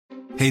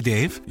Hey,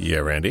 Dave. Yeah,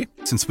 Randy.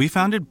 Since we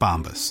founded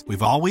Bombas,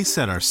 we've always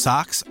said our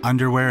socks,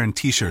 underwear, and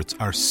T-shirts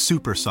are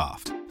super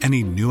soft.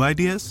 Any new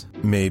ideas?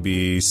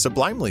 Maybe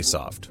sublimely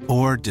soft.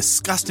 Or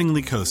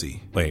disgustingly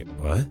cozy. Wait,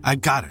 what? I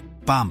got it.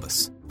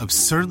 Bombas.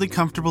 Absurdly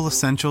comfortable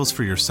essentials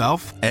for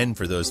yourself and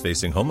for those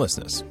facing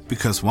homelessness.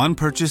 Because one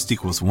purchased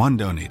equals one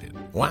donated.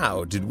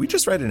 Wow, did we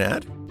just write an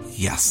ad?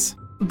 Yes.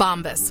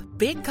 Bombas.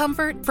 Big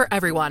comfort for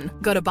everyone.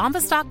 Go to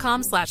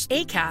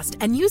bombas.com/ACAST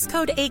and use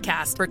code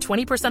ACAST for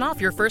 20%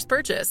 off your first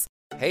purchase.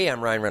 Hey,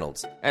 I'm Ryan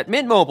Reynolds. At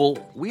Mint Mobile,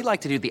 we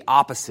like to do the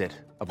opposite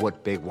of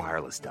what Big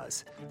Wireless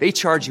does. They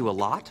charge you a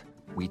lot,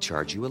 we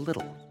charge you a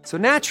little. So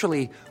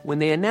naturally, when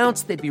they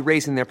announced they'd be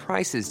raising their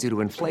prices due to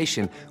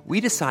inflation,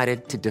 we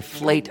decided to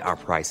deflate our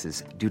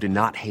prices due to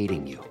not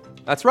hating you.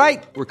 That's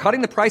right. We're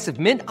cutting the price of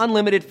Mint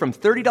Unlimited from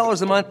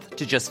 $30 a month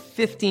to just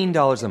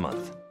 $15 a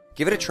month.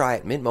 Give it a try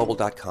at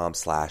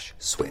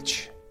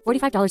mintmobile.com/switch.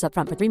 $45 up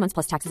front for 3 months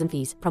plus taxes and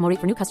fees. Promo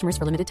rate for new customers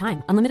for limited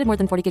time. Unlimited more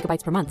than 40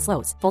 gigabytes per month.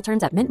 Slows full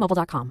terms at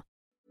mintmobile.com.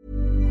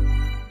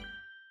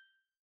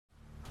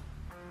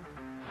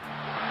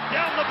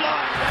 Down the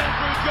block,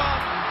 Andrew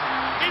John.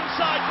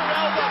 Inside for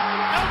Elba.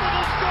 Elba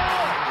will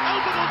score.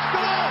 Elba will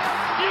score.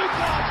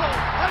 Newcastle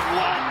have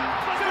won.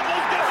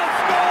 Biddle's going to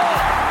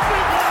score.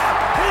 Fiddler,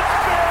 it's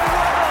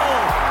farewell.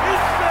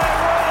 It's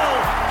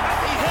farewell.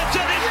 He hits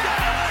it. He's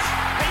got it.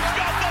 He's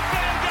got the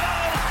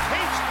Bengals.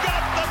 He's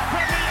got the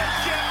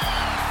Premiership.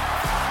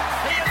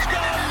 He has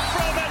gone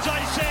from, as I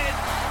said,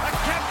 a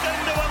captain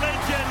to a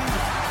legend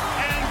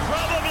and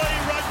probably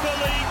rugby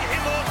league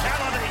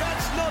immortality.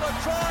 That's not a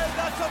try.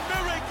 That's a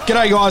miracle.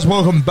 G'day guys,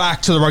 welcome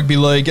back to the Rugby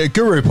League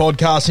Guru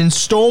Podcast,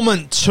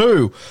 installment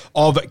 2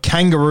 of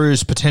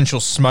Kangaroos potential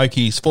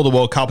smokies for the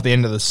World Cup at the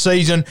end of the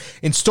season.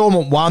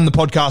 Installment 1, the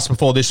podcast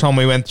before this one,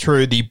 we went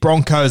through the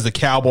Broncos, the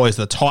Cowboys,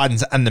 the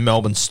Titans and the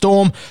Melbourne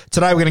Storm.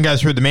 Today we're going to go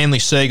through the Manly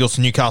Seagulls,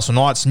 the Newcastle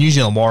Knights, New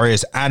Zealand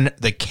Warriors and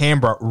the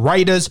Canberra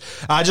Raiders.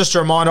 Just a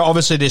reminder,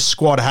 obviously this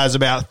squad has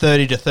about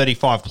 30 to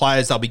 35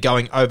 players. They'll be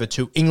going over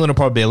to England. It'll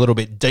probably be a little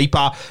bit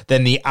deeper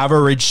than the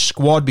average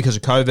squad because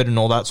of COVID and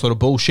all that sort of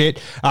bullshit.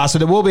 So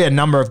there will be a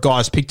number of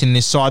guys picked in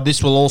this side.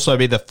 This will also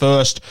be the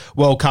first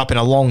World Cup in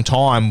a long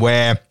time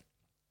where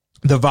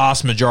the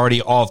vast majority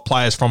of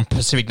players from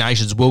Pacific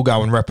nations will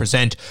go and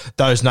represent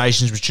those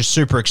nations, which is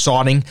super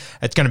exciting.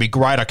 It's going to be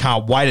great. I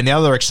can't wait. And the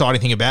other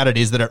exciting thing about it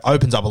is that it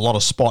opens up a lot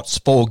of spots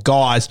for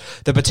guys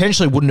that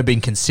potentially wouldn't have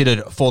been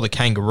considered for the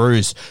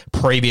Kangaroos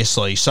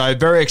previously. So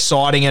very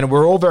exciting, and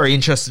we're all very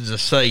interested to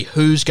see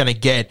who's going to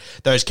get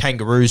those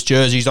Kangaroos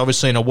jerseys.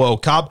 Obviously in a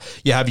World Cup,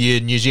 you have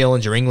your New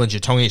Zealand, your England, your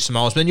Tonga, your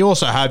Samoas, but then you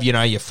also have, you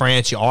know, your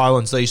France, your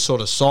Irelands, these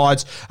sort of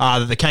sides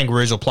that the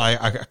Kangaroos will play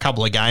a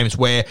couple of games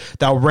where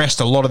they'll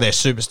rest a lot of their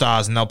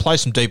superstars and they'll play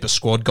some deeper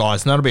squad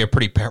guys, and that'll be a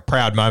pretty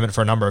proud moment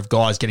for a number of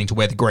guys getting to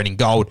wear the green and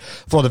gold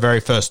for the very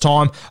first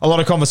time. A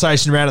lot of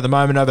conversation around at the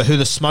moment over who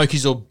the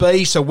Smokies will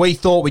be, so we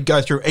thought we'd go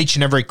through each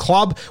and every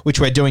club, which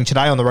we're doing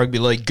today on the Rugby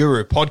League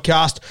Guru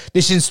podcast.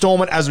 This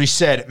installment, as we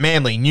said,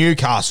 Manly,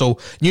 Newcastle,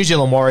 New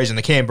Zealand Warriors and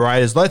the Canberra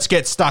Raiders. Let's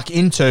get stuck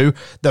into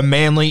the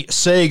Manly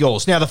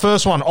Seagulls. Now the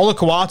first one,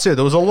 Olakau'atu.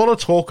 There was a lot of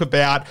talk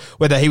about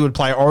whether he would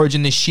play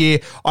Origin this year.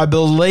 I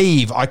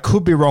believe, I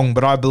could be wrong,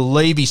 but I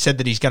believe he said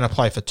that he's going to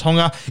play for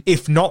Tonga.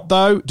 If not,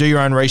 though, do your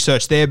own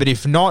research there. But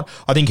if not,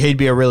 I think he'd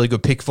be a really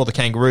good pick for the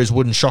Kangaroos.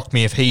 Wouldn't shock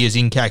me if he is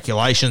in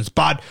calculations.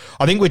 But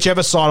I think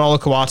whichever side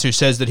Olakau'atu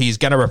says that he's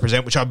going to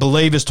represent, which I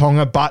believe is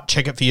Tonga, but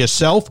check it for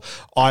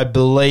yourself, I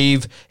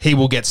believe he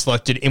will get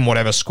selected in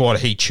whatever squad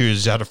he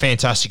chooses. He's had a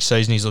fantastic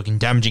season. He's looking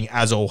damaging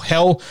as all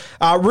hell.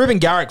 Ruben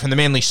Garrick from the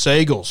Manly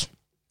Seagulls.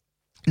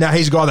 Now,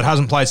 he's a guy that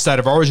hasn't played State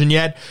of Origin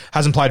yet,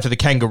 hasn't played for the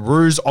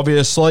Kangaroos,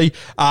 obviously,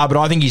 but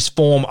I think his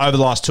form over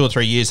the last 2 or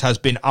 3 years has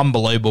been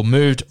unbelievable.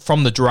 Moved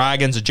from the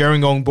Dragons, a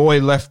Gerringong boy,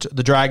 left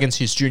the Dragons,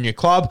 his junior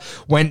club,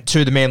 went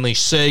to the Manly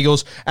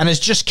Seagulls, and has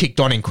just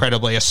kicked on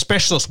incredibly. A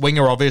specialist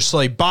winger,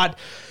 obviously, but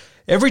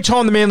every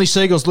time the Manly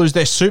Seagulls lose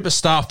their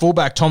superstar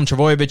fullback, Tom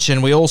Trbojevic,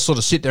 and we all sort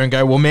of sit there and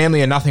go, well,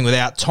 Manly are nothing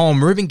without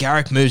Tom, Ruben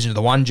Garrick moves into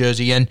the 1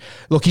 jersey, and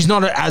look, he's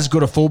not as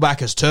good a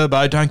fullback as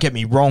Turbo, don't get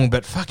me wrong,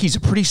 but fuck, he's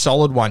a pretty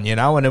solid one, you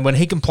know, and when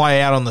he can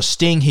play out on the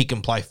sting, he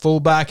can play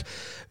fullback.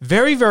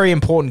 Very, very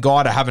important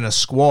guy to have in a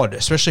squad,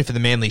 especially for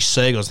the Manly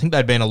Seagulls. I think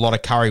they'd been a lot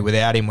of curry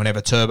without him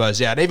whenever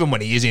Turbo's out. Even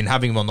when he is in,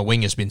 having him on the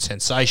wing has been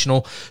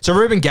sensational. So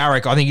Ruben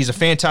Garrick, I think he's a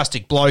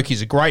fantastic bloke.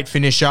 He's a great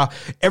finisher.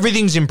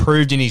 Everything's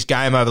improved in his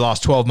game over the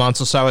last 12 months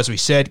or so, as we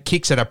said.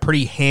 Kicks at a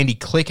pretty handy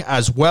click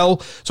as well.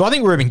 So I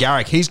think Ruben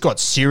Garrick, he's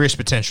got serious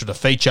potential to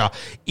feature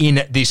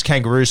in this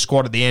Kangaroos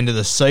squad at the end of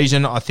the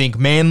season. I think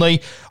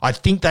Manly, I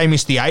think they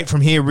missed the 8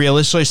 from here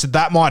realistically, so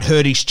that might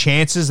hurt his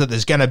chances that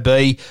there's going to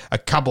be a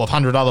couple of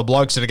hundred other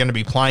blokes that are going to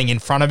be playing in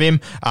front of him.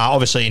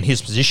 Obviously, in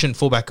his position,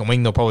 fullback and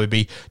wing, there'll probably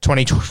be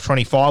 20,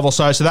 25 or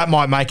so, so that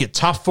might make it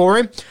tough for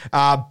him.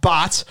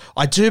 But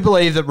I do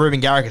believe that Ruben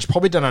Garrick has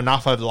probably done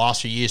enough over the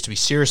last few years to be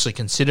seriously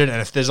considered,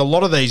 and if there's a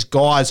lot of these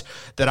guys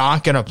that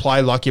aren't going to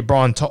play like your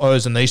Brian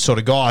To'os and these sort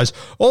of guys,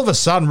 all of a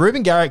sudden,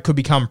 Ruben Garrick could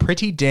become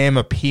pretty damn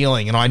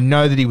appealing. And I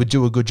know that he would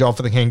do a good job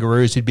for the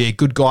Kangaroos. He'd be a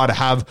good guy to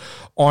have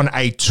on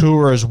a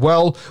tour as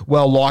well.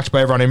 Well liked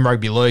by everyone in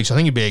rugby league, so I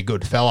think he'd be a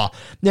good fella.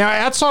 Now,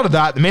 outside of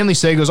that, the Manly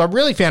Seagulls, I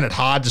really found it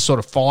hard to sort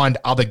of find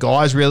other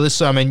guys, really.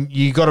 So, I mean,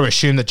 you got to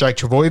assume that Jake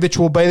Trbojevic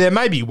will be there.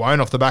 Maybe he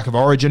won't off the back of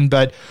Origin,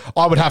 but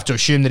I would have to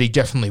assume that he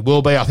definitely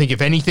will be. I think,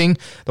 if anything,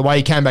 the way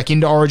he came back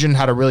into Origin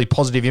had a really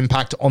positive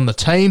impact on the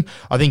team.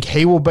 I think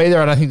he will be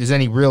there. I don't think there's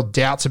any real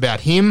doubts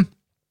about him.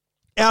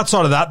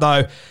 Outside of that,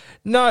 though,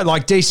 no,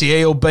 like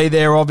DCE will be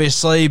there,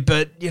 obviously,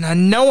 but,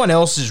 no one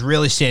else is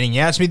really standing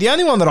out to me. The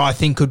only one that I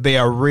think could be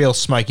a real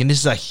smoky, and this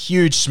is a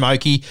huge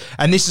smoky,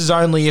 and this is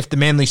only if the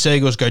Manly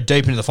Seagulls go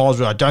deep into the finals,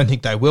 but I don't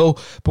think they will.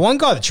 But one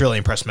guy that's really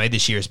impressed me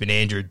this year has been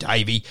Andrew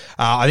Davey.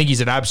 I think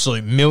he's at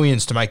absolute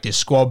millions to make this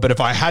squad, but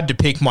if I had to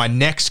pick my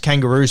next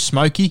Kangaroo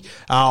smoky,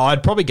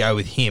 I'd probably go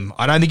with him.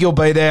 I don't think he'll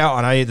be there.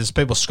 I know there's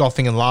people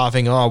scoffing and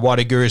laughing, why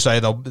did Guru say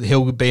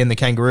he'll be in the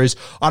Kangaroos?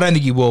 I don't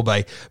think he will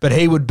be, but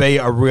he would be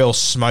a real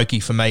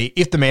smoky for me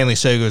if the Manly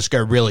Seagulls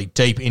go really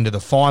deep into the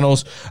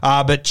finals.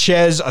 But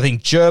Ches, I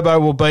think Gerbo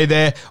will be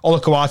there.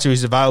 Olakau'atu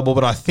is available,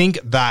 but I think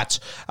that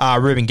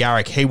Ruben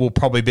Garrick, he will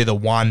probably be the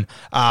one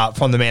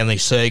from the Manly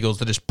Seagulls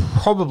that is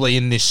probably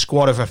in this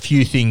squad if a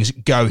few things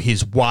go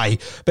his way.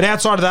 But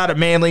outside of that at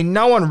Manly,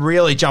 no one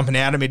really jumping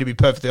out at me, to be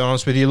perfectly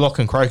honest with you.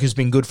 Lachlan Croker's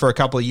been good for a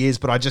couple of years,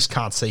 but I just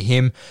can't see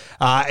him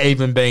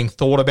even being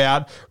thought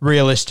about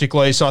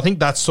realistically. So I think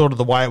that's sort of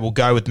the way it will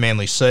go with the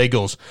Manly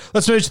Seagulls.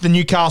 Let's move to the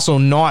Newcastle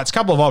Knights. A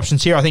couple of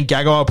options here. I think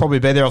Gagai will probably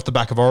be there off the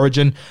back of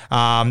Origin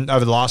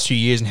over the last few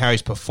years and how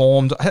he's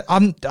performed.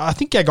 I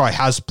think Gagai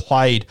has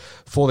played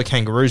for the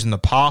Kangaroos in the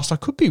past. I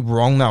could be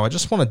wrong, though. I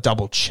just want to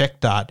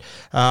double-check that.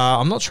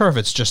 I'm not sure if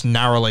it's just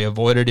narrowly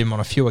avoided him on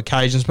a few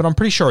occasions, but I'm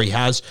pretty sure he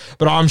has.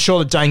 But I'm sure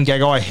that Dane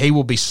Gagai, he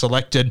will be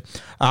selected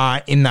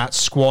in that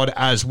squad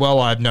as well.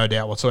 I have no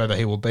doubt whatsoever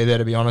he will be there,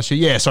 to be honest with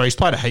you. Yeah, so he's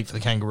played a heap for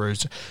the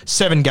Kangaroos.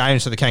 7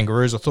 games for the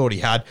Kangaroos, I thought he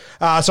had.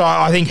 So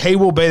I think he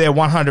will be there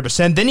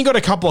 100%. Then you got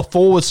a couple of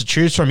forwards to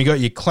choose from. You got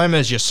your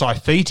Clemmers, your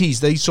Saifitis,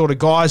 these sort of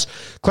guys.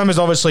 Clemmers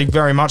obviously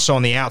very much so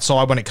on the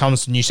outside when it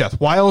comes to New South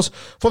Wales.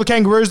 For the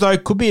Kangaroos, though,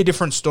 could be a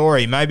different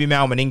story. Maybe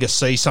Mal Meninga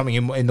sees something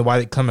in the way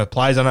that Clemmer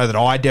plays. I know that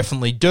I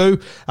definitely do.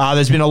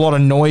 There's been a lot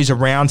of noise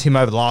around him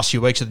over the last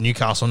few weeks at the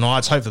Newcastle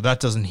Knights. Hopefully that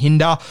doesn't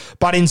hinder.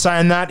 But in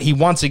saying that, he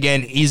once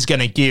again is going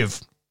to give,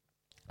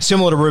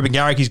 similar to Ruben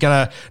Garrick, he's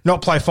going to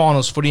not play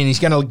finals footy, and he's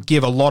going to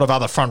give a lot of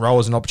other front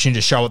rowers an opportunity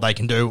to show what they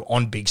can do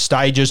on big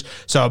stages.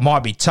 So it might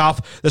be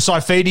tough. The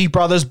Saifiti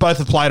brothers both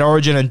have played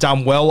Origin and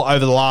done well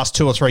over the last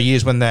 2 or 3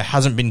 years when there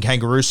hasn't been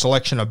Kangaroo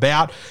selection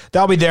about.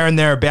 They'll be there and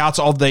thereabouts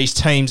of these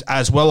teams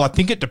as well. I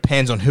think it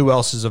depends on who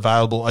else is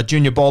available. A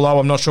Junior Bolo,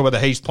 I'm not sure whether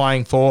he's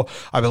playing for,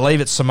 I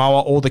believe it's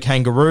Samoa or the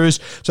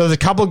Kangaroos. So there's a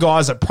couple of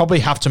guys that probably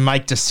have to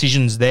make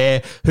decisions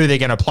there who they're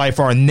going to play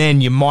for, and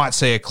then you might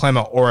see a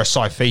Clemmer or a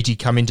Saifiti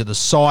come into the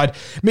side.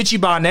 Mitchy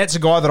Barnett's a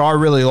guy that I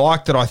really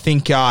like, that I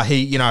think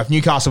if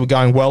Newcastle were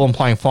going well and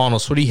playing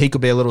finals footy, he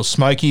could be a little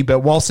smoky, but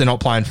whilst they're not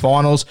playing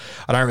finals,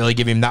 I don't really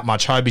give him that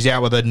much hope. He's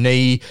out with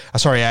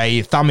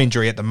a thumb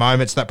injury at the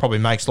moment, so that probably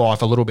makes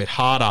life a little bit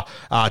harder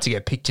to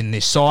get picked in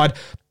this side.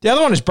 The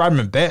other one is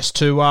Bradman Best,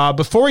 who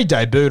before he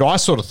debuted, I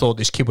sort of thought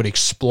this kid would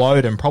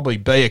explode and probably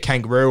be a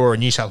Kangaroo or a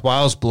New South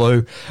Wales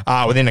Blue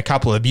within a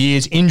couple of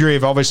years. Injury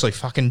have obviously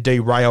fucking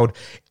derailed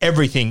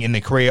everything in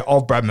the career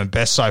of Bradman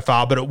Best so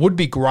far, but it would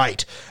be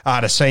great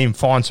to see him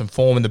find some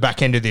form in the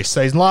back end of this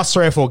season. Last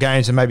 3 or 4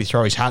 games and maybe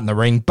throw his hat in the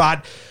ring.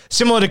 But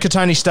similar to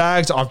Katoni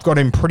Staggs, I've got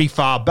him pretty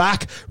far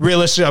back.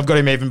 Realistically, I've got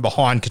him even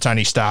behind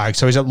Katoni Staggs,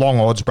 so he's at long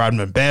odds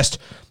Bradman Best.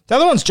 The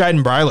other one's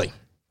Jaden Brayley.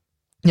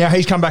 Yeah,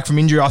 he's come back from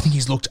injury. I think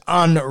he's looked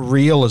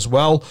unreal as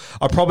well.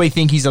 I probably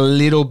think he's a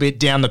little bit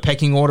down the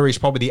pecking order. He's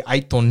probably the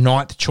 8th or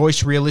 9th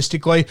choice,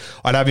 realistically.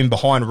 I'd have him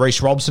behind Reece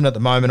Robson at the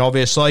moment,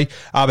 obviously.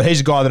 But he's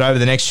a guy that over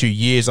the next few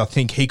years, I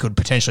think he could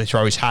potentially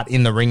throw his hat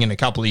in the ring in a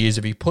couple of years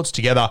if he puts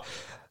together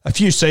a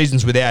few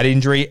seasons without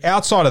injury.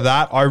 Outside of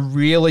that, I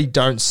really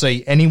don't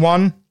see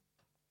anyone.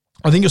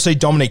 I think you'll see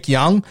Dominic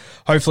Young.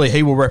 Hopefully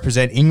he will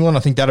represent England.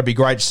 I think that'll be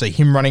great to see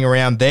him running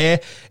around there.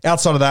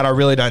 Outside of that, I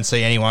really don't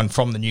see anyone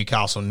from the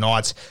Newcastle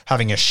Knights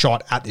having a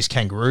shot at this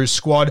Kangaroos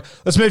squad.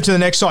 Let's move to the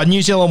next side,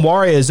 New Zealand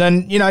Warriors.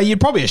 And, you'd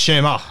probably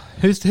assume,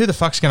 who the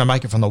fuck's going to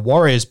make it from the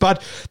Warriors?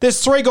 But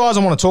there's 3 guys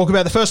I want to talk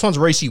about. The first one's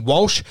Reece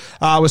Walsh.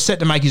 Was set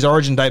to make his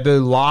Origin debut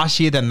last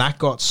year, then that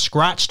got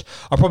scratched.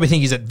 I probably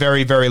think he's at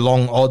very, very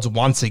long odds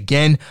once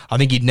again. I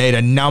think you'd need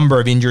a number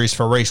of injuries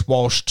for Reece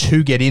Walsh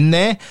to get in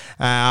there.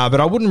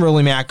 But I wouldn't rule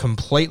him out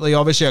completely.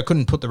 Obviously, I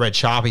couldn't put the red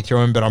Sharpie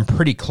through him, but I'm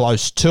pretty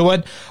close to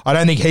it. I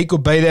don't think he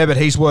could be there, but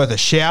he's worth a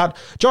shout.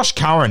 Josh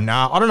Curran.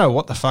 I don't know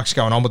what the fuck's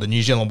going on with the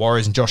New Zealand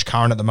Warriors and Josh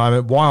Curran at the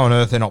moment. Why on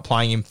earth they're not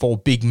playing him for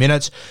big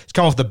minutes? He's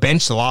come off the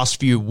bench the last last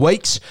few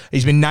weeks.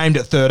 He's been named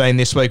at 13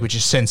 this week, which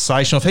is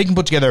sensational. If he can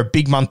put together a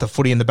big month of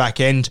footy in the back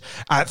end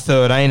at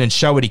 13 and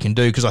show what he can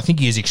do, because I think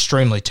he is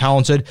extremely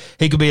talented,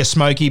 he could be a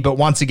smoky, but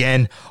once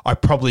again, I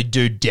probably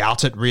do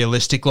doubt it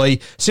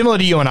realistically. Similar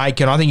to Euan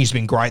Aitken, I think he's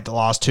been great the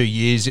last 2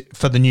 years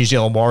for the New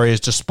Zealand Warriors,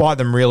 despite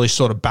them really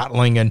sort of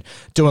battling and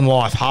doing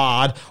life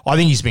hard. I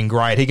think he's been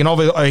great. He can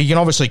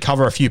obviously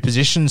cover a few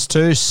positions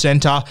too,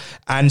 centre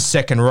and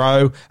second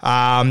row.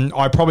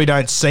 I probably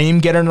don't see him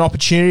getting an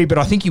opportunity, but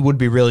I think he would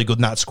be really good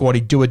in that squad.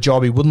 He'd do a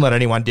job. He wouldn't let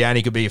anyone down.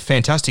 He could be a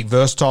fantastic,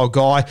 versatile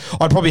guy.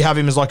 I'd probably have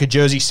him as like a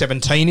jersey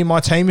 17 in my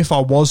team if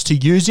I was to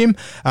use him.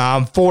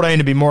 14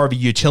 to be more of a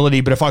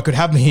utility, but if I could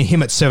have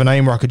him at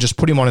 17 where I could just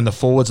put him on in the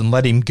forwards and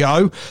let him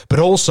go, but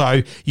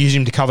also use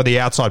him to cover the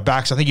outside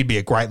backs, I think he'd be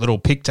a great little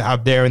pick to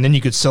have there. And then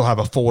you could still have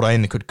a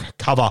 14 that could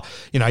cover,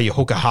 your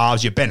hooker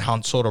halves, your Ben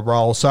Hunt sort of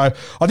role. So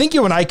I think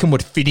Euan Aitken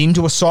would fit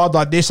into a side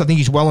like this. I think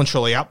he's well and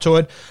truly up to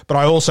it, but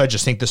I also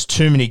just think there's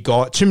too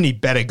many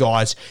better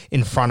guys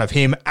in front of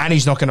him, and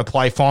he's not going to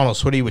play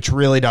finals footy, which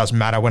really does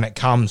matter when it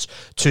comes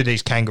to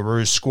these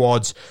Kangaroos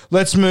squads.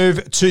 Let's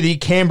move to the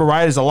Canberra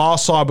Raiders, the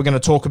last side we're going to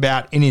talk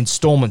about in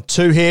installment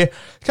 2 here.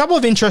 A couple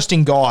of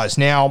interesting guys.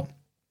 Now,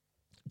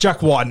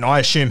 Jack Wighton, I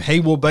assume he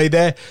will be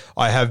there.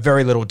 I have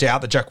very little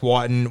doubt that Jack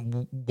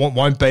Wighton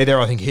won't be there.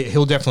 I think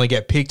he'll definitely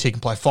get picked. He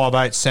can play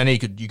 5'8", centre. You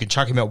could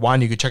chuck him at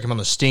 1. You could chuck him on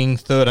the sting,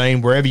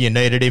 13, wherever you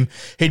needed him.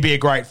 He'd be a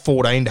great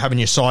 14 to have in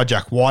your side,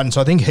 Jack Wighton. So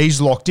I think he's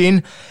locked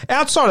in.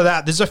 Outside of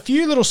that, there's a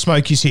few little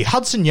smokies here.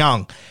 Hudson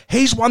Young,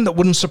 he's one that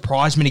wouldn't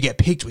surprise me to get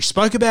picked. We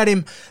spoke about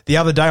him the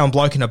other day on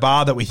Bloke in a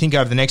Bar that we think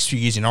over the next few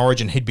years in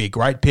Origin, he'd be a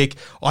great pick.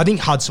 I think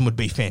Hudson would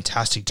be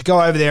fantastic. To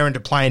go over there and to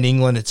play in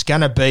England, it's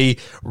going to be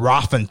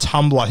rough and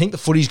tumble. I think the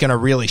footy's going to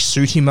really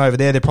suit him over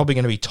there. They're probably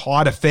going to be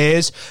tight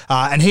affairs.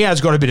 And he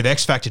has got a bit of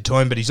X factor to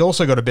him, but he's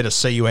also got a bit of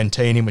CUNT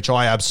in him, which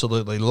I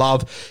absolutely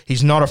love.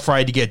 He's not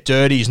afraid to get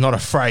dirty. He's not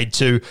afraid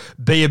to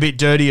be a bit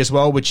dirty as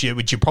well, which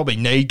you probably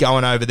need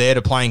going over there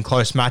to playing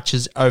close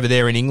matches over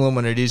there in England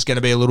when it is going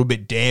to be a little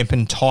bit damp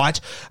and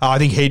tight. I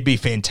think he'd be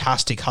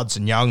fantastic,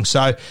 Hudson Young.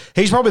 So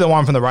he's probably the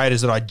one from the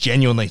Raiders that I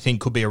genuinely think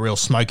could be a real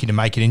smoky to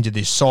make it into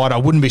this side. I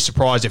wouldn't be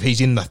surprised if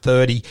he's in the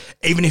 30,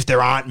 even if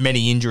there aren't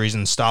many injuries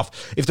and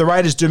stuff. If the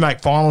Raiders do make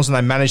finals and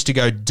they manage to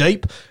go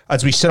deep,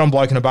 as we said on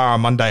Bloke in a Bar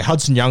on Monday,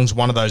 Hudson Young's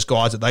one of those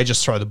guys that they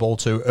just throw the ball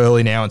to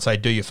early now and say,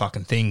 do your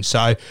fucking thing.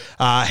 So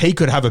he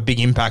could have a big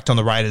impact on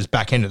the Raiders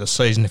back end of the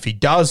season. If he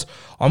does,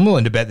 I'm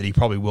willing to bet that he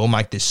probably will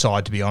make this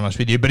side, to be honest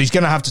with you. But he's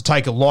going to have to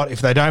take a lot.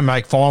 If they don't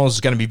make finals,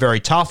 it's going to be very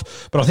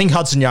tough. But I think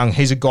Hudson Young,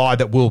 he's a guy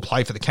that will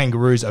play for the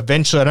Kangaroos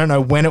eventually. I don't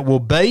know when it will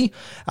be,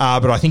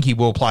 but I think he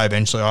will play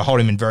eventually. I hold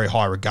him in very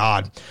high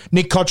regard.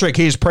 Nick Kotrick,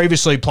 he has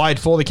previously played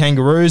for the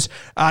Kangaroos.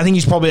 I think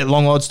he's probably at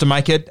long odds to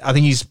make it. I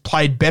think he's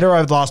played better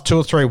over the last 2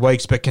 or 3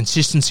 weeks, but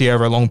consistency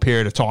over a long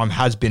period of time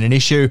has been an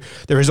issue.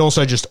 There is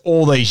also just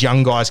all these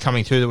young guys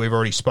coming through that we've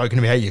already spoken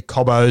about, your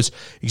Cobbos,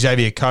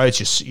 Xavier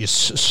Coates, your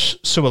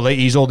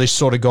Suolitis, all this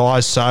sort of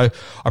guys. So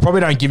I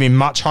probably don't give him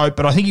much hope,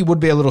 but I think he would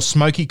be a little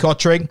smoky,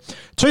 Kotrick.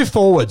 2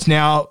 forwards.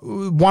 Now,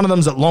 one of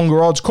them's at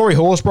longer odds. Corey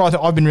Horsburgh,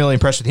 I've been really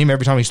impressed with him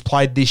every time he's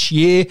played this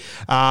year.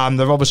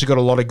 They've obviously got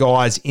a lot of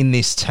guys in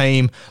this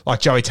team, like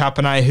Joey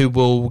Tapine, who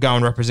will go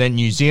and represent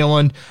New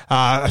Zealand.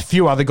 A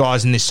few other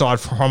guys in this side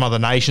from other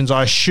nations.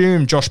 I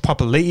assume Josh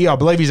Papali'i, I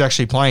believe he's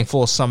actually playing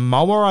for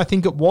Samoa, I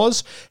think it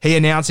was. He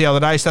announced the other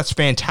day, so that's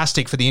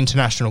fantastic for the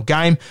international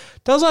game.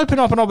 Does open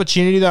up an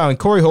opportunity, though, and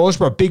Corey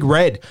Horsburgh, big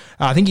red.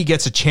 I think he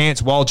gets a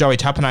chance while Joey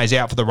Tapine is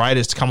out for the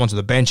Raiders to come onto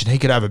the bench, and he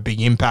could have a big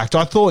impact.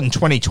 I thought in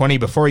 2020,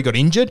 before he got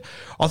injured,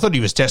 I thought he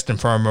was destined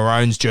for a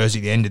Maroons jersey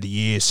at the end of the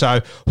year. So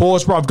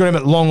Horsburgh, I've got him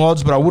at long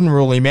odds, but I wouldn't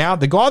rule him out.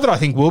 The guy that I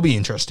think will be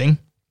interesting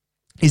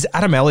is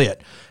Adam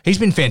Elliott. He's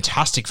been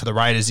fantastic for the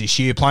Raiders this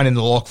year, playing in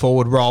the lock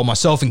forward role.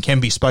 Myself and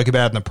Kemby spoke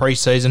about it in the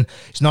preseason.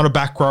 He's not a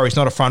back row. He's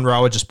not a front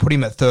rower. Just put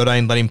him at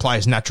 13, let him play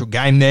his natural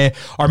game there.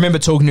 I remember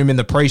talking to him in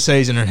the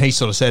preseason, and he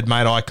sort of said,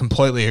 mate, I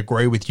completely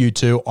agree with you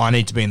two. I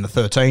need to be in the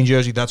 13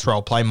 jersey. That's where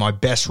I'll play my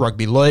best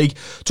rugby league.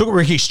 Took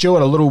Ricky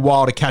Stewart a little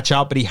while to catch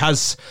up, but he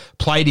has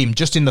played him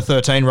just in the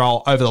 13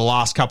 role over the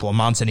last couple of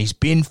months, and he's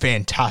been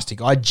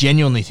fantastic. I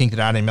genuinely think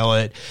that Adam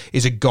Elliott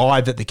is a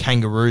guy that the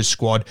Kangaroos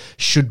squad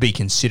should be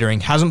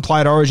considering. Hasn't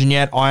played Origin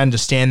yet, I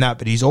understand that,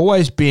 but he's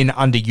always been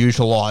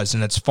underutilised,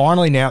 and it's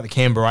finally now at the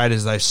Canberra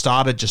Raiders they've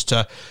started just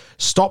to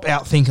stop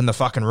outthinking the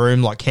fucking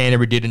room like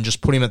Canterbury did and just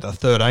put him at the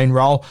 13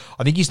 role.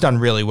 I think he's done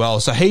really well.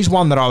 So he's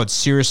one that I would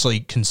seriously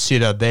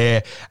consider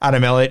there.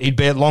 Adam Elliott, he'd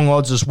be at long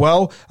odds as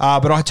well,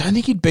 but I don't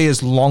think he'd be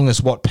as long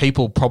as what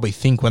people probably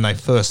think when they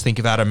first think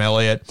of Adam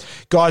Elliott.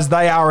 Guys,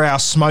 they are our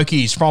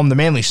smokies from the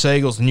Manly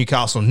Seagulls, the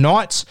Newcastle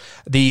Knights,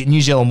 the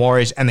New Zealand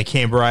Warriors, and the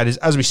Canberra Raiders.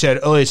 As we said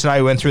earlier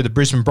today, we went through the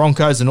Brisbane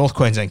Broncos, the North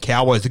Queensland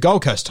Cowboys, the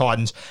Gold Coast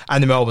Titans,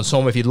 and the Melbourne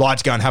Storm. If you'd like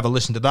to go and have a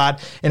listen to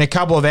that, in a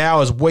couple of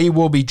hours, we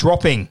will be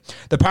dropping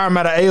the Parramatta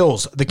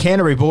Eels, the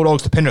Canterbury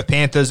Bulldogs, the Penrith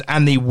Panthers,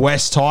 and the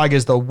West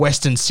Tigers, the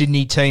Western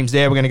Sydney teams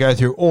there. We're going to go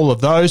through all of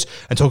those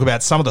and talk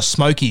about some of the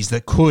smokies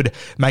that could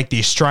make the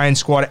Australian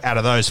squad out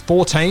of those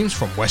 4 teams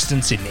from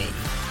Western Sydney.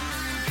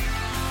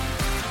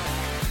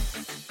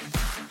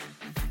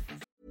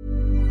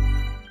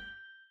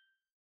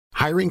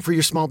 Hiring for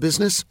your small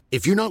business?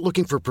 If you're not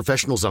looking for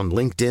professionals on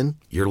LinkedIn,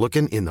 you're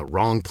looking in the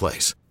wrong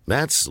place.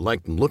 That's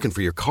like looking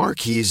for your car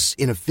keys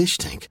in a fish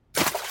tank.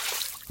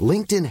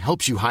 LinkedIn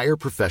helps you hire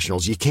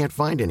professionals you can't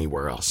find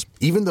anywhere else,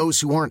 even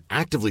those who aren't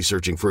actively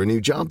searching for a new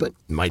job but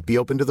might be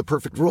open to the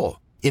perfect role.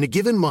 In a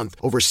given month,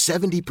 over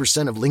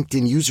 70% of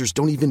LinkedIn users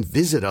don't even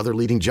visit other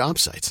leading job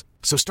sites.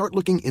 So start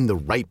looking in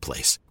the right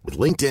place. With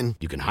LinkedIn,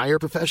 you can hire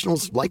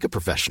professionals like a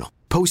professional.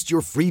 Post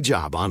your free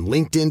job on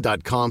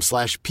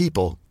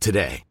linkedin.com/people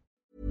today.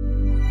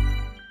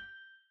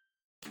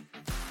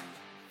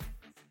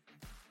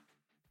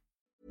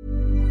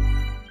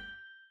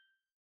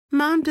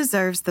 Mom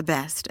deserves the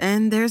best,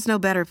 and there's no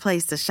better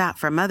place to shop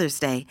for Mother's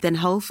Day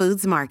than Whole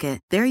Foods Market.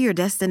 They're your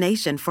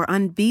destination for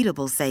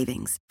unbeatable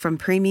savings, from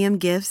premium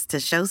gifts to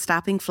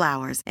show-stopping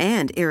flowers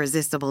and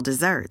irresistible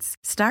desserts.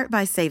 Start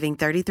by saving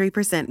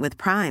 33% with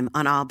Prime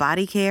on all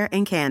body care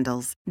and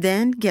candles.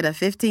 Then get a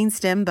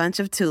 15-stem bunch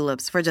of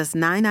tulips for just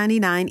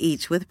 $9.99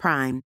 each with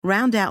Prime.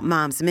 Round out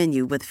Mom's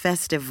menu with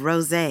festive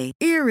rosé,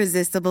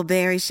 irresistible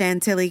berry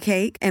chantilly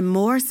cake, and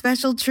more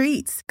special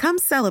treats. Come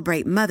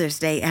celebrate Mother's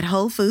Day at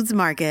Whole Foods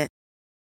Market.